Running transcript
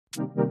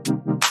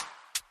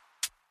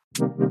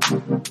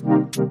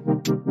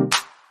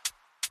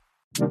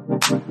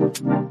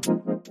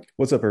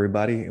What's up,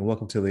 everybody, and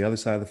welcome to the other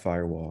side of the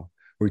firewall,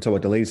 where we talk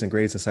about the latest and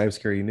greatest in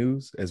cybersecurity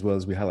news, as well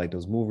as we highlight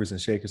those movers and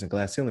shakers and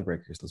glass ceiling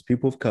breakers, those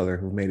people of color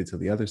who've made it to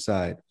the other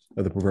side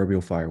of the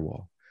proverbial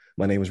firewall.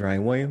 My name is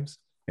Ryan Williams,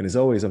 and as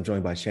always, I'm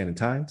joined by Shannon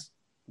Tynes.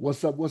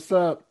 What's up? What's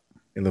up?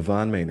 And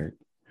Levon Maynard.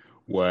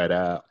 What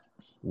up?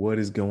 What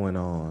is going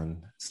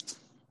on?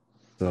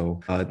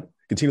 So,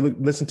 continue to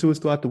listen to us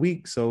throughout the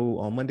week. So,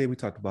 on Monday, we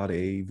talked about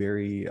a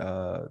very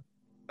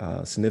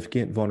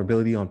significant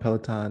vulnerability on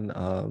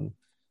Peloton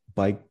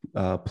bike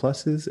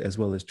pluses as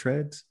well as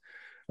treads.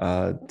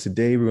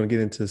 Today, we're going to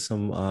get into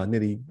some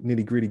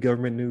nitty gritty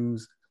government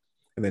news.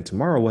 And then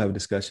tomorrow, we'll have a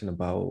discussion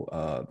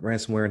about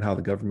ransomware and how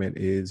the government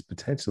is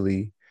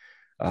potentially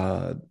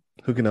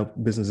hooking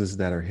up businesses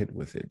that are hit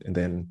with it. And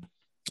then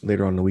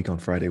later on in the week on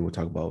Friday, we'll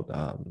talk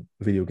about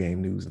video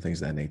game news and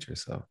things of that nature.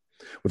 So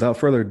without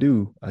further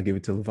ado, I'll give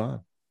it to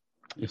Levon.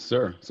 Yes,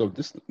 sir. So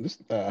this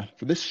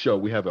for this show,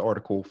 we have an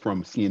article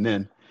from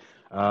CNN.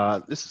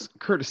 This is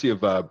courtesy of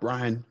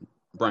Brian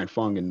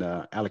Fung and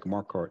Alex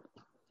Marquardt.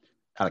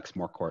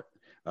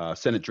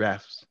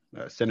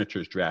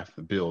 Senators draft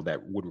a bill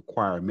that would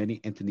require many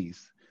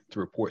entities to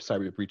report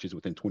cyber breaches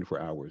within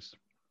 24 hours.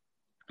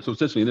 So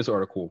essentially, in this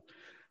article,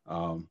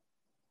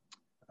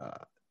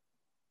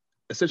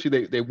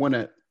 essentially they want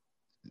to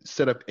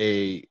set up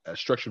a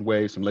structured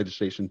way, some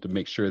legislation to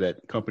make sure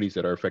that companies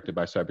that are affected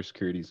by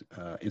cybersecurity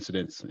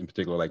incidents, in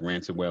particular like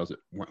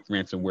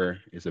ransomware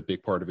is a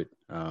big part of it,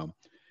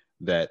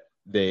 that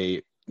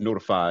they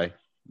notify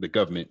the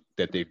government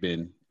that they've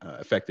been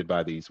affected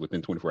by these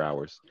within 24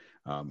 hours.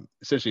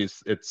 Essentially,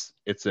 it's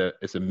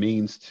a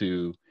means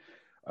to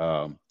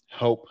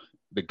help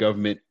the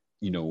government,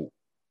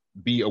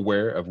 be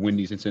aware of when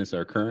these incidents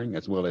are occurring,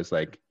 as well as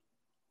like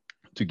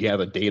to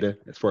gather data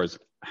as far as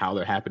how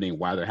they're happening,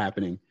 why they're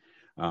happening,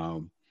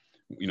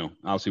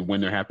 obviously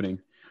when they're happening.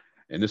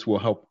 And this will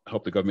help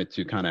the government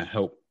to kind of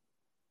help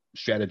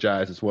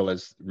strategize as well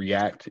as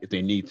react if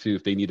they need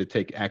to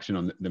take action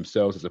on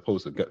themselves, as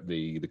opposed to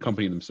the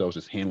company themselves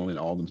just handling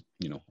all them,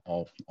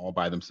 all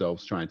by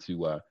themselves, trying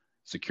to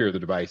secure the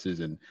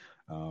devices. And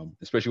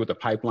especially with the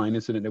pipeline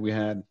incident that we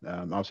had,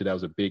 obviously that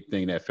was a big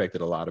thing that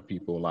affected a lot of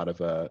people, a lot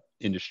of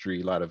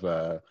industry, a lot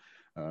of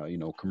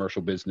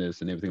commercial business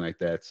and everything like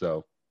that.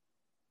 So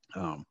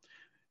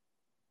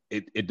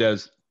it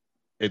does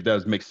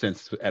make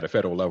sense at a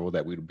federal level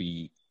that we'd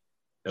be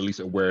at least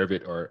aware of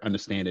it or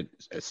understand it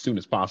as soon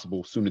as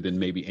possible, sooner than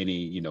maybe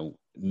any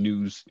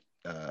news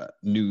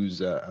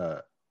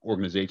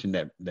organization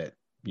that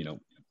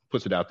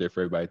puts it out there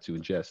for everybody to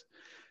ingest.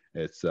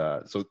 It's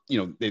so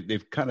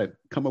they've kind of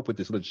come up with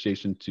this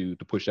legislation to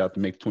push out to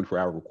make the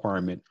 24-hour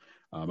requirement.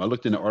 I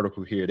looked in the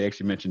article here. They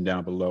actually mentioned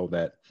down below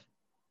that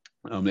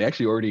they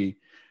actually already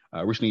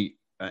recently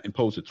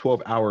imposed a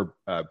 12-hour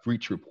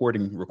breach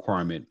reporting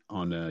requirement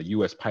on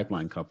U.S.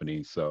 pipeline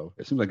companies. So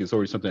it seems like it's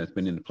already something that's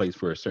been in place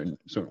for certain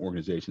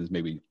organizations.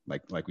 Maybe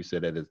like we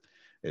said, that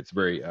it's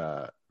very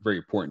very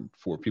important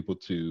for people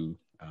to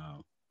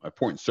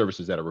important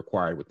services that are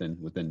required within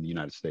the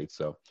United States.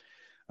 So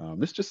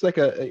it's just like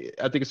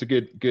I think it's a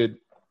good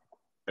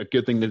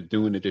thing they're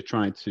doing, that they're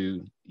trying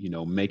to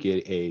make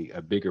it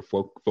a bigger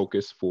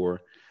focus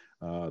for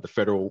the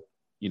federal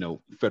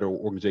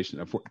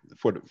organization,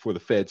 for the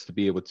feds to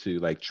be able to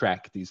like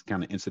track these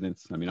kind of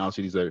incidents. I mean,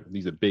 obviously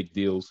these are big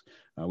deals.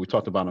 We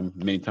talked about them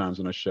many times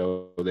on our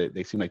show.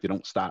 They seem like they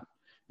don't stop.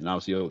 And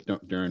obviously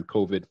during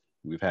COVID,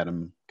 we've had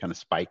them kind of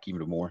spike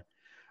even more.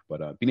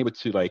 But being able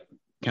to like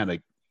kind of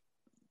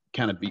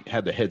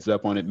have the heads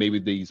up on it, maybe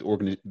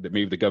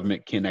maybe the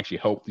government can actually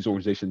help these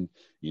organizations,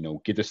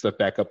 get their stuff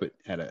back up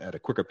at a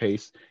quicker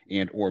pace,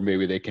 or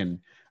maybe they can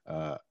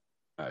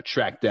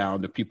track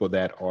down the people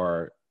that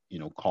are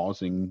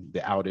causing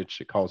the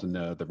outage, causing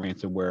the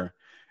ransomware,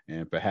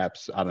 and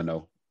perhaps, I don't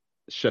know,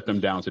 shut them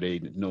down so they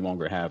no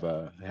longer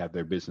have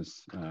their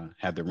business,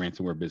 have their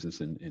ransomware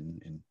business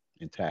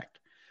intact.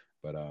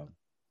 But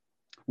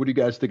what do you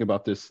guys think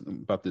about this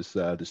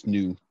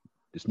new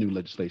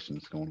legislation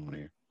that's going on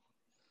here?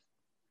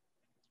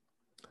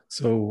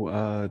 So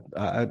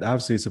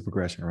obviously it's a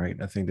progression, right?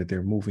 I think that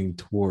they're moving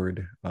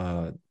toward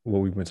what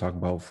we've been talking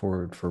about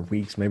for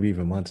weeks, maybe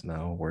even months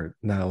now, where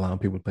not allowing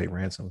people to pay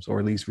ransoms, or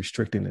at least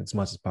restricting it as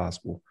much as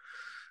possible.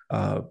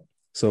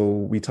 So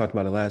we talked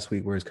about it last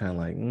week, where it's kind of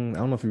like, I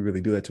don't know if we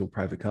really do that to a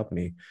private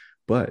company,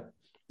 but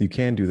you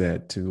can do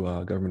that to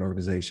government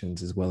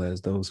organizations, as well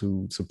as those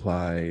who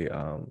supply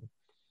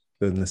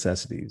the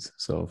necessities.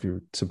 So if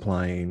you're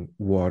supplying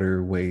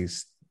water,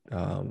 waste,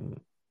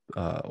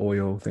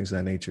 oil, things of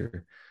that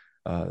nature,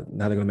 now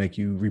they're going to make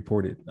you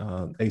report it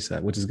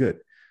ASAP, which is good.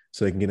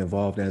 So they can get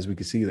involved. As we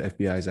can see, the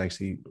FBI is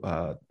actually,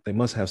 they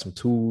must have some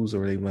tools,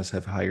 or they must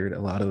have hired a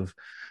lot of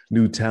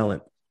new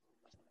talent.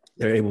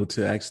 They're able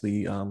to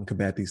actually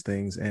combat these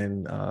things.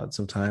 And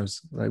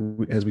sometimes, like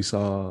as we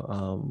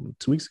saw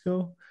 2 weeks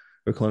ago,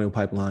 the Colonial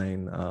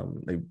Pipeline,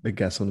 they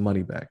got some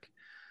money back,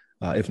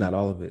 if not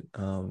all of it.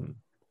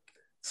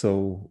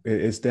 So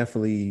it's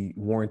definitely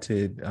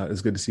warranted.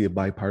 It's good to see a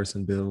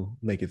bipartisan bill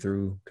make it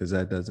through because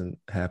that doesn't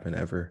happen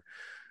ever.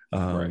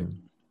 Right.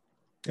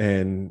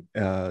 And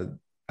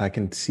I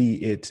can see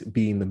it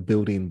being the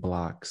building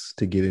blocks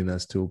to getting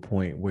us to a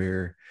point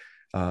where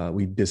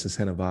we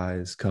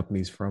disincentivize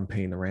companies from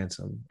paying the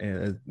ransom,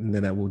 and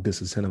then that will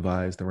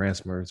disincentivize the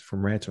ransomers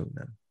from ransoming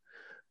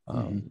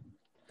them.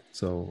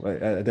 So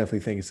I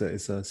definitely think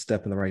it's a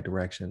step in the right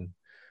direction,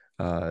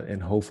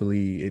 and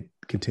hopefully it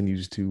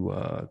continues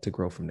to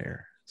grow from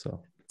there.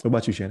 So, what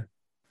about you, Shannon?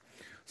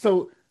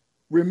 So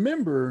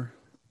remember,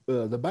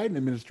 the Biden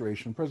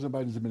administration, President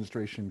Biden's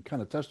administration,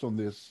 kind of touched on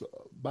this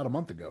about a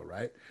month ago,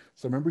 right?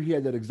 So remember, he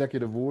had that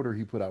executive order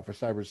he put out for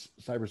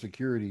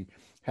cybersecurity,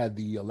 had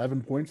the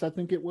 11 points, I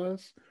think it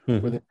was,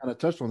 where they kind of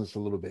touched on this a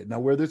little bit. Now,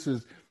 where this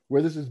is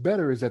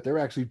better is that they're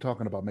actually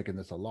talking about making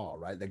this a law,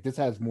 right? Like this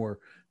has more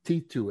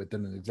teeth to it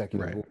than an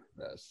executive order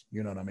does.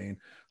 You know what I mean?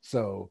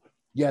 So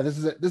yeah, this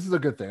is a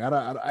good thing.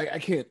 I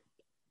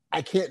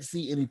can't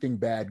see anything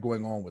bad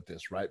going on with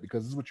this, right?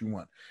 Because this is what you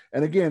want.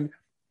 And again,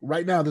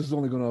 right now, this is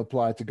only going to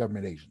apply to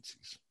government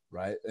agencies,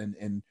 right?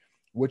 And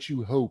what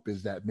you hope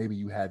is that maybe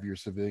you have your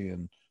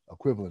civilian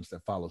equivalents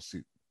that follow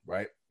suit,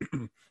 right?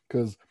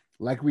 Because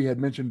like we had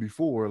mentioned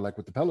before, like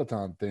with the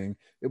Peloton thing,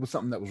 it was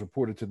something that was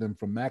reported to them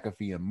from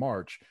McAfee in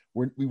March.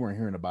 We weren't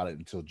hearing about it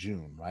until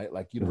June, right?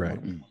 Like you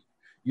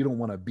don't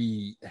want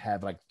to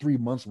have like 3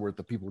 months worth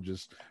of people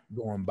just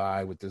going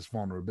by with this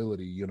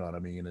vulnerability, you know what I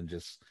mean? And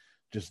just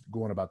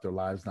going about their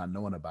lives, not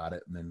knowing about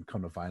it. And then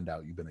come to find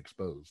out you've been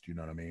exposed, you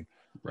know what I mean?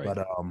 Right.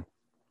 But,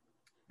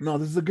 no,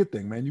 this is a good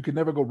thing, man. You can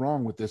never go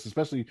wrong with this,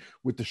 especially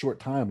with the short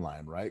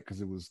timeline, right?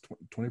 Because it was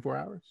 24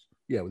 hours.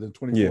 Yeah. Within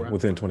 24 hours.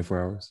 Within 24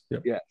 hours.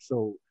 Yep. Yeah.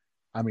 So,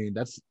 I mean,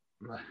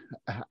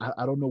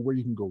 I don't know where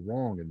you can go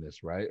wrong in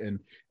this, right? And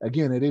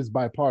again, it is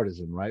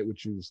bipartisan, right?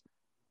 Which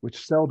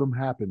seldom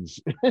happens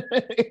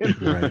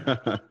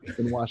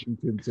in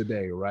Washington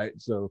today, right?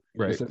 So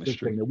it's a good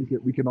thing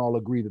that we can all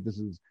agree that this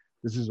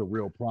is a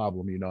real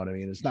problem, you know what I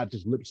mean? It's not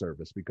just lip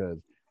service, because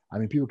I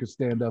mean, people could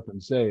stand up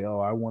and say, oh,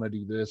 I want to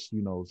do this,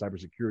 you know,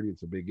 cybersecurity,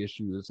 it's a big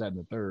issue, this, that, and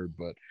the third,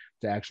 but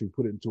to actually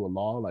put it into a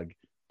law, like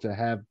to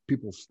have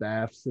people's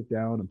staff sit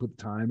down and put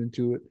time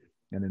into it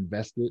and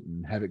invest it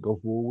and have it go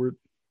forward,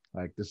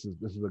 like this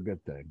is a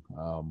good thing.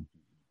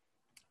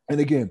 And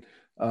again,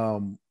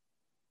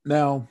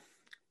 now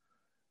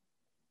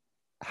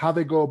how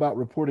they go about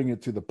reporting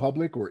it to the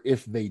public, or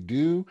if they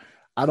do,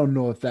 I don't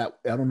know if that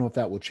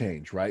will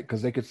change, right?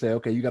 Because they could say,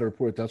 okay, you got to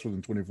report it to us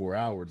within 24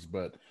 hours,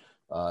 but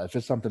if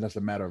it's something that's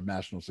a matter of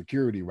national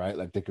security, right?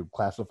 Like they could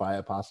classify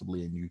it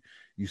possibly, and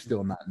you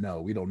still not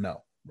know. We don't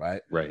know,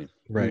 right? Right.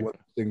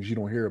 Things you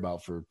don't hear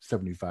about for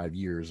 75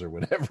 years or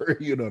whatever.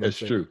 You know what I'm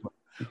saying? That's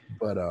true.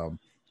 But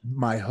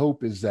my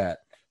hope is that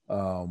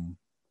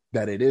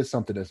that it is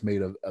something that's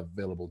made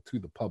available to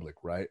the public,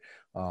 right?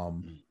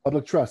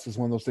 Public trust is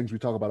one of those things we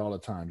talk about all the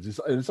time.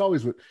 It's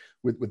always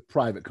with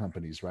private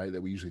companies, right,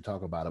 that we usually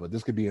talk about it. But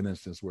this could be an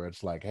instance where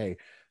it's like, hey,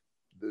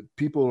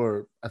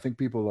 I think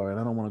people are, and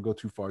I don't want to go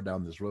too far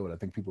down this road, I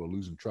think people are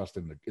losing trust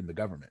in the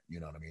government, you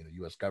know what I mean, the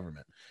U.S.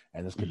 government.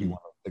 And this could be one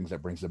of the things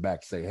that brings it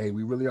back to say, hey,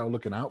 we really are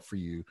looking out for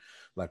you.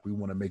 Like, we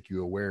want to make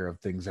you aware of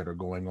things that are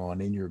going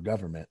on in your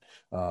government,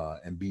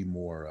 and be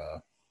more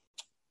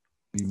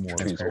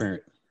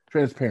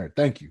transparent.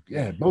 Thank you.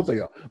 Yeah, both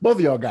of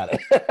y'all got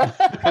it.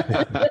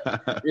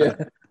 Yeah,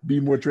 be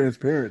more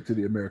transparent to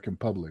the American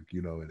public,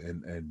 you know,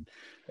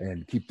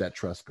 and keep that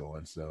trust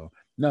going. So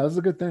no, this is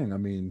a good thing. I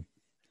mean,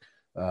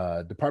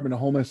 Department of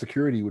Homeland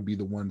Security would be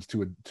the ones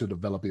to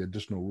develop the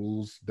additional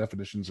rules,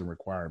 definitions, and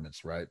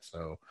requirements, right?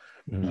 So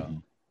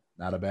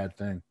not a bad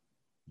thing.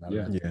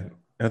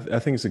 I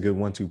think it's a good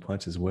 1-2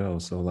 punch as well.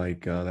 So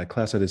like that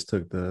class I just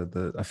took,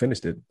 I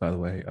finished it, by the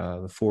way,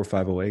 the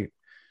 4508,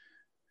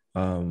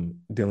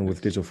 dealing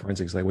with digital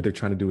forensics. Like what they're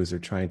trying to do is they're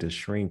trying to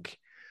shrink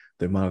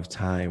the amount of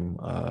time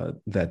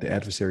that the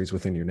adversaries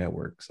within your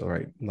network. So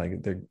right,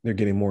 like they're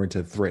getting more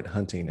into threat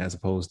hunting as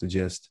opposed to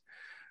just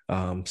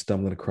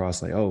stumbling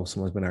across like, oh,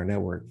 someone's been in our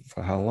network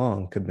for how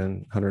long? Could have been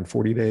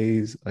 140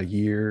 days, a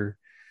year,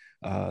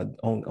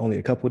 only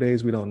a couple of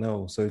days, we don't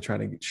know. So they're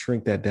trying to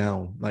shrink that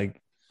down.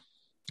 Like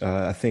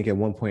I think at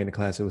one point in the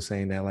class it was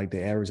saying that like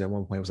the average at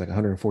one point was like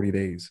 140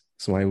 days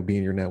somebody would be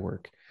in your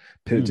network,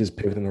 just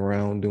pivoting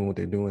around, doing what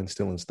they're doing,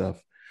 stealing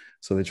stuff.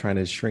 So they're trying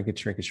to shrink it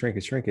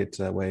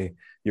so that way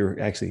you're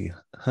actually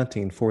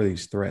hunting for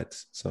these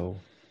threats. So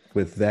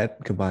with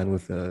that combined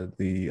with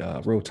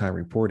the real-time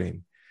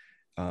reporting,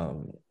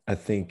 I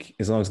think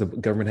as long as the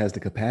government has the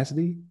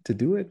capacity to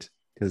do it,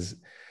 because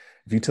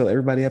if you tell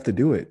everybody have to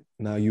do it,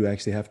 now you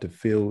actually have to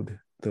field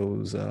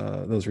those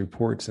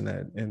reports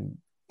and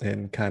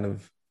kind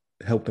of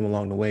help them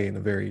along the way in a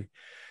very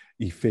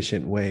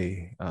efficient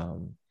way.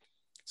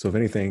 So if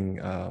anything,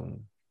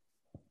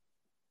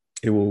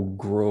 it will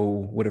grow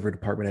whatever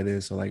department it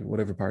is. So like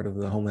whatever part of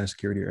the Homeland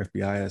Security or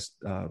FBI is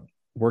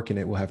working,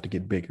 it will have to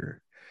get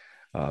bigger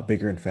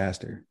and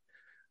faster.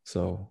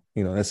 So,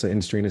 you know, that's an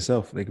industry in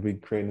itself. They could be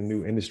creating a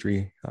new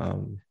industry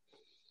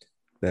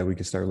that we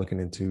can start looking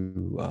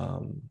into,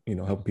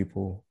 helping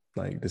people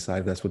like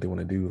decide if that's what they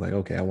want to do. Like,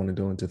 okay, I want to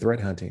go into threat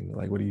hunting.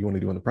 Like, what do you want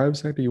to do in the private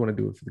sector? You want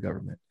to do it for the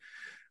government?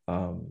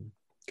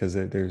 Because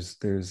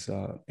there's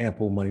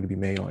ample money to be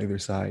made on either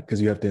side.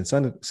 Because you have to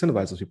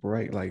incentivize those people,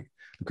 right? Like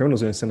the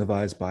criminals are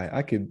incentivized by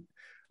I could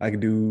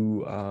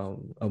do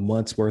a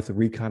month's worth of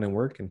recon and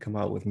work and come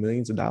out with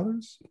millions of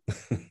dollars,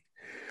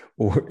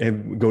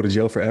 and go to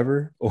jail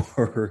forever,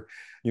 or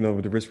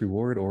with the risk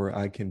reward, or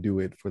I can do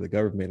it for the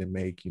government and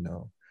make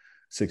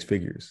 6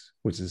 figures,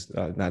 which is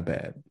not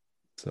bad.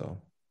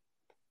 So,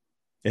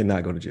 and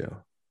not go to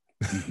jail.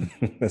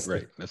 That's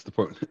right. That's the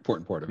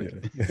important part of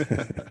it.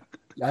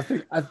 Yeah.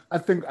 I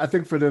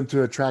think for them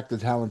to attract the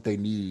talent they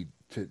need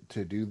to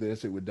do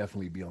this, it would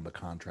definitely be on the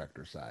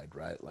contractor side,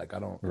 right? Like I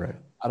don't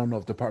know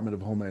if Department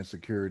of Homeland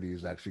Security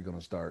is actually going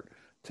to start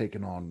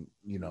taking on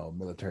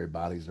military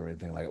bodies or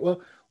anything like it.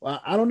 Well,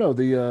 I don't know.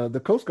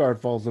 The Coast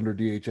Guard falls under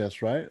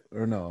DHS, right?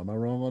 Or no? Am I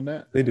wrong on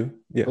that? They do.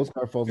 Yeah. Coast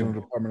Guard falls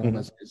under Department of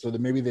Homeland Security, so that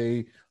maybe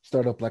they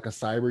start up like a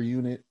cyber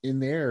unit in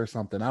there or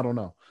something. I don't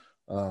know.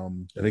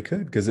 They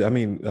could, because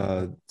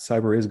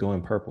cyber is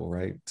going purple,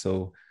 right?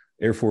 So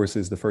Air Force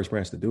is the first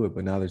branch to do it,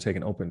 but now they're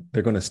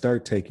going to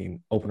start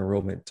taking open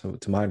enrollment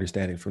to my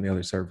understanding from the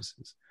other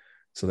services.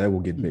 So that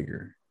will get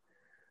bigger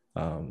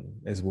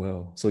as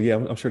well. So yeah,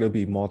 I'm sure there'll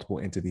be multiple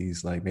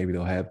entities, like maybe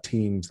they'll have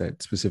teams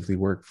that specifically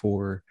work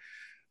for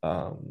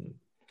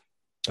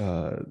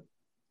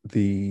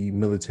the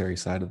military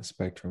side of the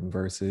spectrum,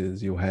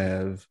 versus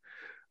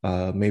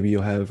maybe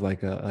you'll have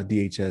like a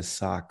DHS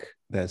SOC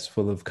that's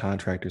full of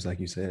contractors, like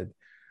you said,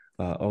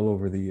 all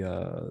over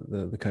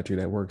the country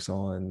that works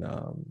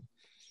on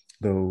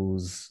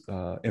those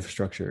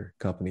infrastructure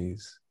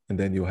companies. And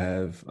then you'll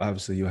have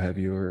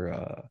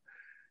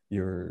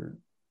your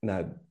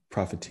not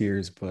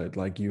profiteers, but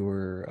like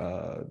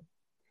your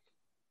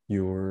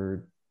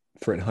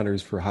threat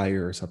hunters for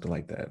hire or something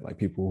like that, like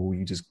people who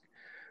you just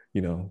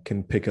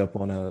can pick up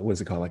on what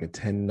is it called, like a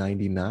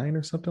 1099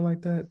 or something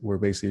like that, where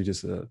basically you're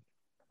just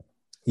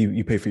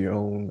you pay for your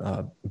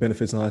own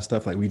benefits and all that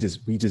stuff. Like we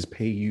just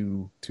pay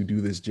you to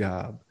do this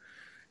job,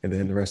 and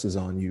then the rest is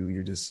on you.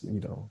 You're just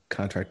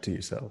contract to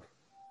yourself.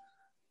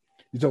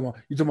 You talking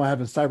about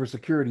having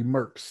cybersecurity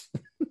mercs?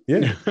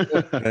 Yeah,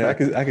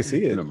 I can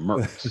see it.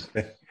 Mercs.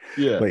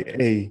 Yeah. Like,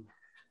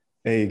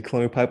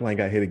 Colonial Pipeline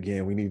got hit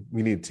again. We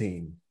need a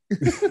team.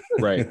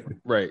 Right.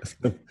 We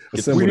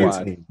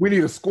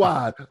need a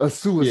squad, a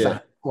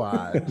suicide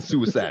squad.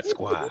 Suicide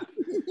squad.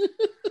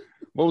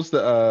 What was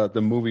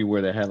the movie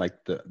where they had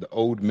like the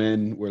old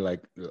men were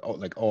like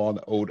all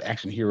the old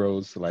action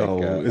heroes? Like,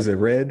 is it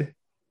Red?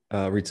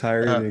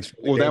 Retired.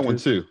 Well, that one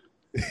too.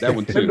 That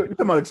one too. You're talking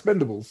about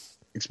Expendables.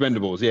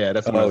 Expendables, yeah,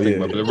 that's what I was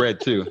thinking about. But the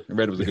Red too. The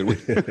Red was a good one.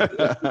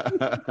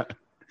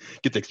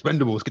 Get the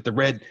Expendables. Get the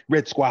Red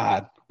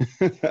Squad.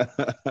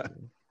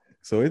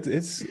 So I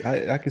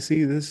can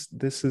see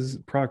this is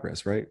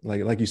progress, right?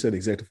 Like you said, the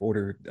executive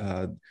order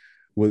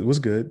was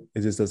good.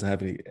 It just doesn't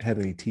have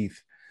any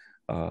teeth.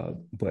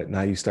 But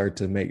now you start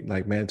to make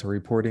like mandatory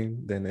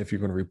reporting. Then if you're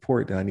going to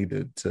report, then I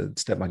need to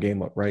step my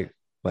game up, right?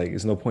 Like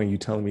there's no point in you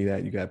telling me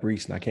that you got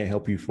breached and I can't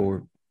help you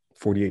for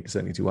 48 to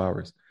 72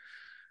 hours.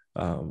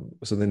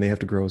 So then they have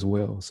to grow as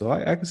well. So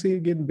I can see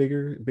it getting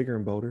bigger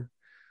and bolder,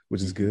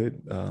 which is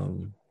good.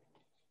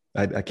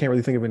 I can't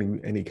really think of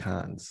any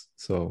cons.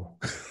 So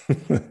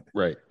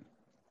right.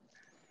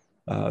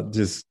 You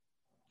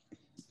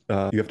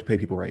have to pay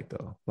people right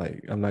though.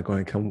 Like I'm not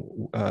going to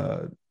come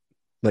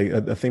like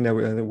a thing that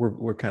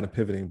we're kind of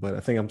pivoting, but I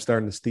think I'm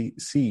starting to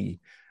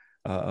see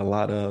a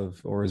lot of,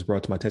 or is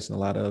brought to my attention a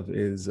lot of,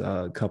 is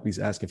companies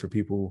asking for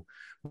people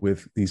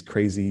with these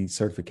crazy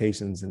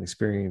certifications and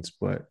experience,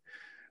 but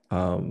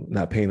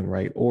not paying them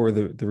right, or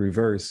the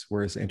reverse,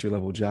 where it's an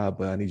entry-level job,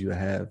 but I need you to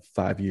have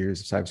 5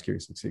 years of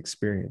cybersecurity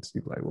experience.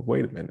 You're like, well,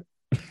 wait a minute.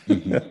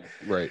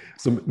 Mm-hmm. Right.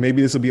 So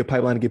maybe this will be a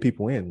pipeline to get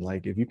people in.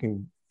 Like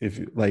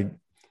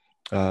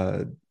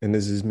and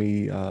this is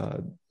me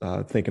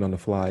thinking on the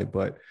fly,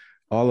 but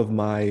all of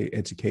my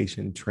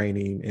education,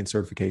 training, and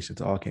certifications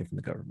all came from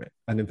the government.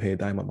 I didn't pay a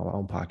dime out of my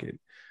own pocket.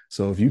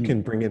 So if you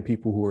can bring in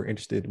people who are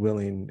interested,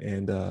 willing,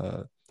 and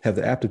have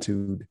the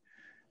aptitude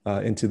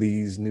into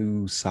these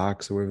new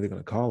SOCs or whatever they're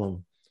going to call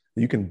them,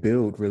 you can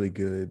build really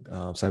good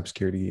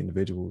cybersecurity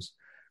individuals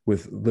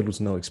with little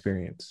to no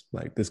experience.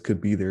 Like this could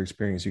be their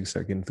experience. You can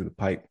start getting through the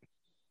pipe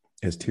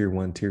as tier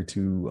 1, tier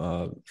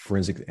 2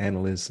 forensic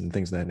analysts and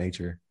things of that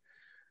nature,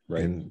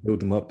 right? And build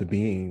them up to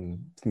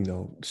being,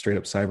 straight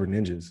up cyber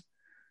ninjas.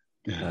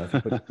 If you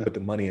put the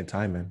money and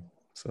time in.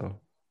 So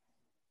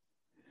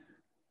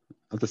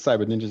the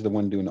cyber ninjas, the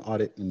one doing the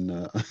audit, and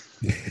I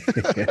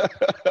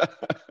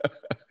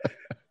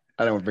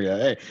don't want to bring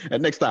that. Hey,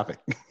 next topic.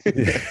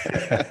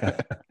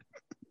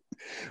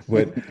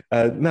 But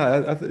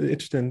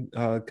interesting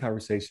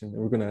conversation.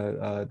 We're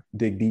gonna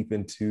dig deep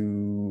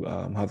into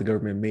how the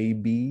government may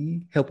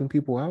be helping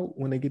people out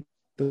when they get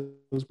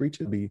those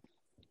breaches. Be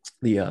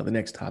the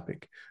next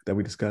topic that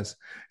we discuss,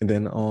 and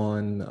then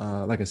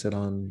on like I said,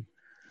 on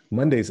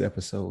Monday's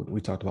episode,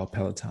 we talked about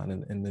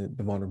Peloton and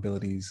the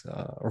vulnerabilities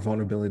or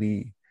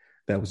vulnerability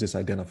that was just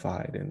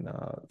identified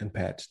and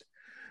patched.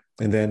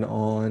 And then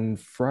on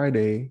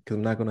Friday, because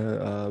I'm not going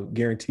to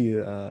guarantee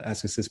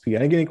Ask Assist P. I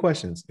didn't get any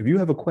questions. If you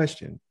have a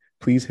question,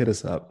 please hit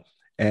us up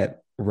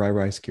at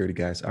RyRy Security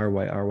Guys,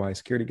 RYRY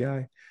Security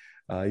Guy.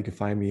 You can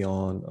find me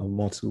on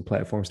multiple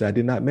platforms that I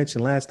did not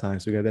mention last time,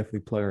 so we got to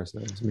definitely plug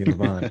ourselves, me and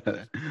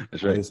Levon.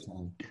 That's right. This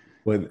time.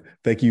 But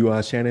thank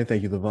you, Shannon.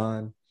 Thank you,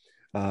 Levon.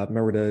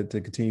 Remember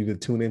to continue to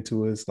tune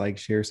into us, like,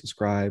 share,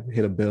 subscribe,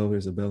 hit a bell.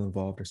 There's a bell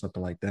involved or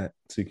something like that,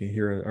 so you can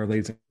hear our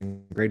latest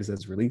and greatest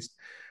as released.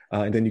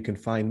 And then you can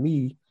find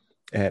me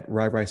at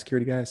RyRy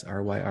Security Guys,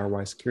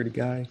 RYRY Security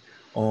Guy,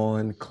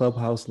 on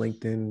Clubhouse,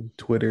 LinkedIn,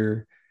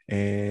 Twitter,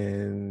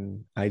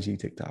 and IG,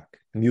 TikTok.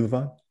 And you,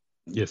 Levon?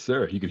 Yes,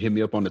 sir. You can hit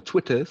me up on the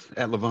Twitters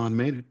at Levon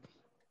Maynard.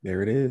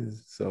 There it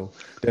is. So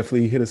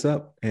definitely hit us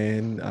up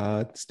and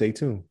stay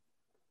tuned.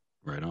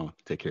 Right on.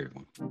 Take care,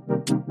 everyone.